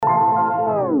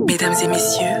Mesdames et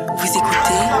messieurs, vous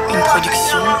écoutez une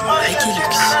production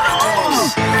Requilux.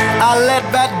 I let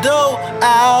that dough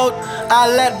out, I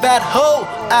let that hoe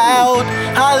out,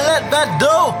 I let that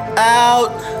dough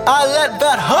out, I let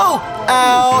that hoe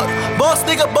out. Boss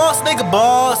nigga, boss nigga,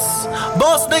 boss.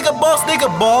 Boss nigga, boss nigga,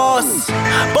 boss.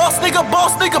 Boss nigga,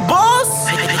 boss nigga, boss.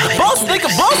 Boss nigga,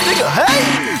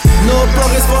 hey. No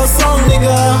progress for a song,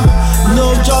 nigga.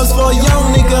 No jobs for a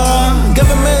young nigga.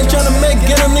 Government tryna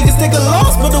get them niggas take a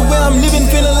loss, but the way I'm living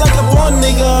feeling like a born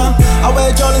nigga. I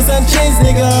wear Jordans and chains,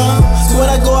 nigga. So when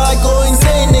I go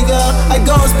insane, nigga. I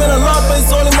go and spend a lot, but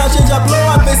it's only my change I blow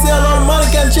up. They say a lot of money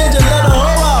can change and let a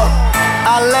hoe out.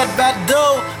 I let that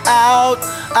dough out,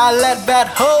 I let that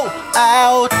hoe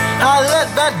out, I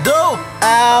let that dough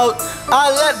out,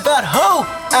 I let that hoe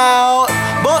out.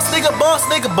 Boss nigga, boss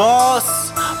nigga,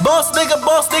 boss. Boss nigga,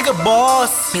 boss nigga,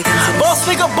 boss. Boss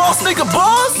nigga, boss nigga,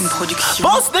 boss.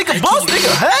 Boss nigga,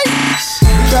 hey.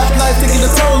 Trap life taking the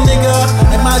toll, nigga.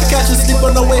 And my catch you sleep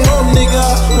on the way home, nigga.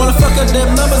 Wanna fuck up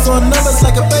them numbers on numbers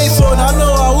like a payphone. I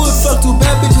know I would fuck two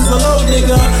bad bitches alone,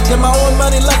 nigga. Get my own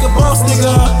money like a boss,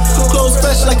 nigga. Clothes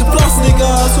fresh like a floss, nigga.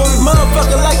 So we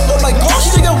motherfucker like, oh my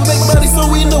gosh, nigga. We make money so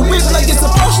we in the whip like it's a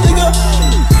Porsche, nigga.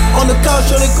 On the couch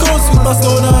on the coast with my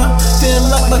soda. Feeling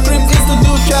like my crib is the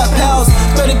new trap house.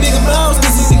 30 big amounts,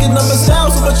 cause he nigga numbers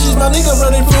down. So much is my nigga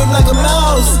running through it like a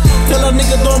mouse. Tell a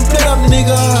nigga don't play up,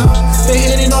 nigga. They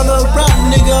hating on the rap,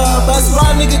 nigga. That's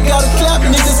why nigga gotta clap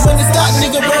niggas when it's that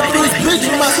nigga. Run through his bitch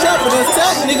with my strap and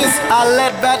attack niggas. I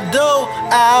let that dough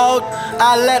out,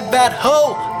 I let that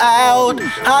hoe out,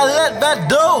 I let that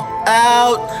dough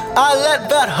out, I let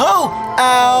that hoe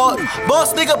out.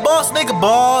 Boss nigga, boss nigga,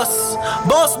 boss.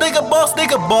 Boss nigga, boss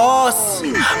nigga, boss.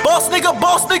 Boss nigga,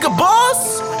 boss nigga,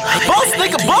 boss. Boss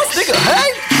nigga,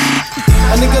 hey.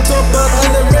 A nigga talk about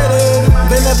underrated.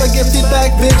 They never get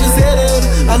feedback, bitches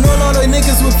headed. I know a lot of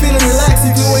niggas would feeling relaxed.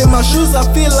 If you wear my shoes, I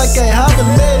feel like I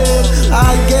haven't made it.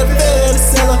 I get fed,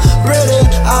 celebrated.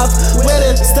 I've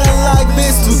waited, stand like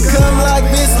this to come like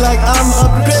this, like I'm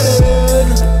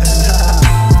upgraded.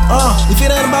 If it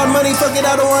ain't about money, fuck it,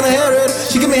 I don't wanna hear it.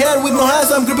 She give me head with no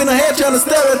hands, I'm gripping her head, trying to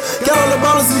stare it. Got all the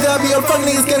bottles, we gotta be all fuck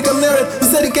niggas can't come near it.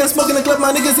 He said he can't smoke in the club,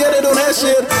 my niggas, yeah, they don't have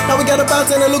shit. Now we got a bounce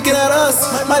and they're looking at us.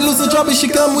 Might lose a job if she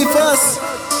come with us.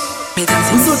 We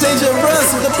so dangerous,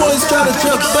 the police try to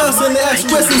drug us and they ask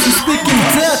questions, we speak in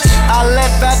Dutch. I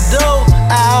let that dough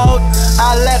out,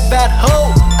 I let that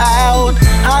hoe out,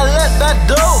 I let that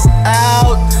dough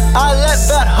out, I let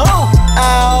that hoe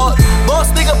out. Boss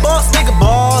nigga, boss nigga,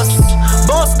 boss.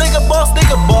 Boss nigga, boss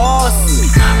nigga, boss.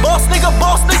 Boss nigga,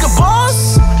 boss nigga,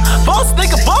 boss. Boss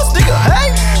nigga,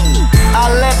 hey. I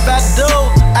let that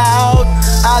dough out,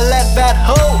 I let that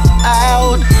hoe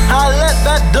out, I let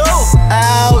that dough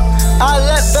out, I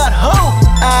let that hoe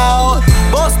out.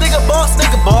 Boss nigga, boss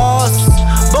nigga, boss.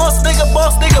 Boss nigga,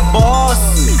 boss nigga, boss.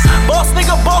 Boss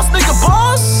nigga, boss nigga,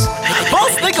 boss.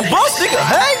 Boss nigga,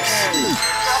 hey.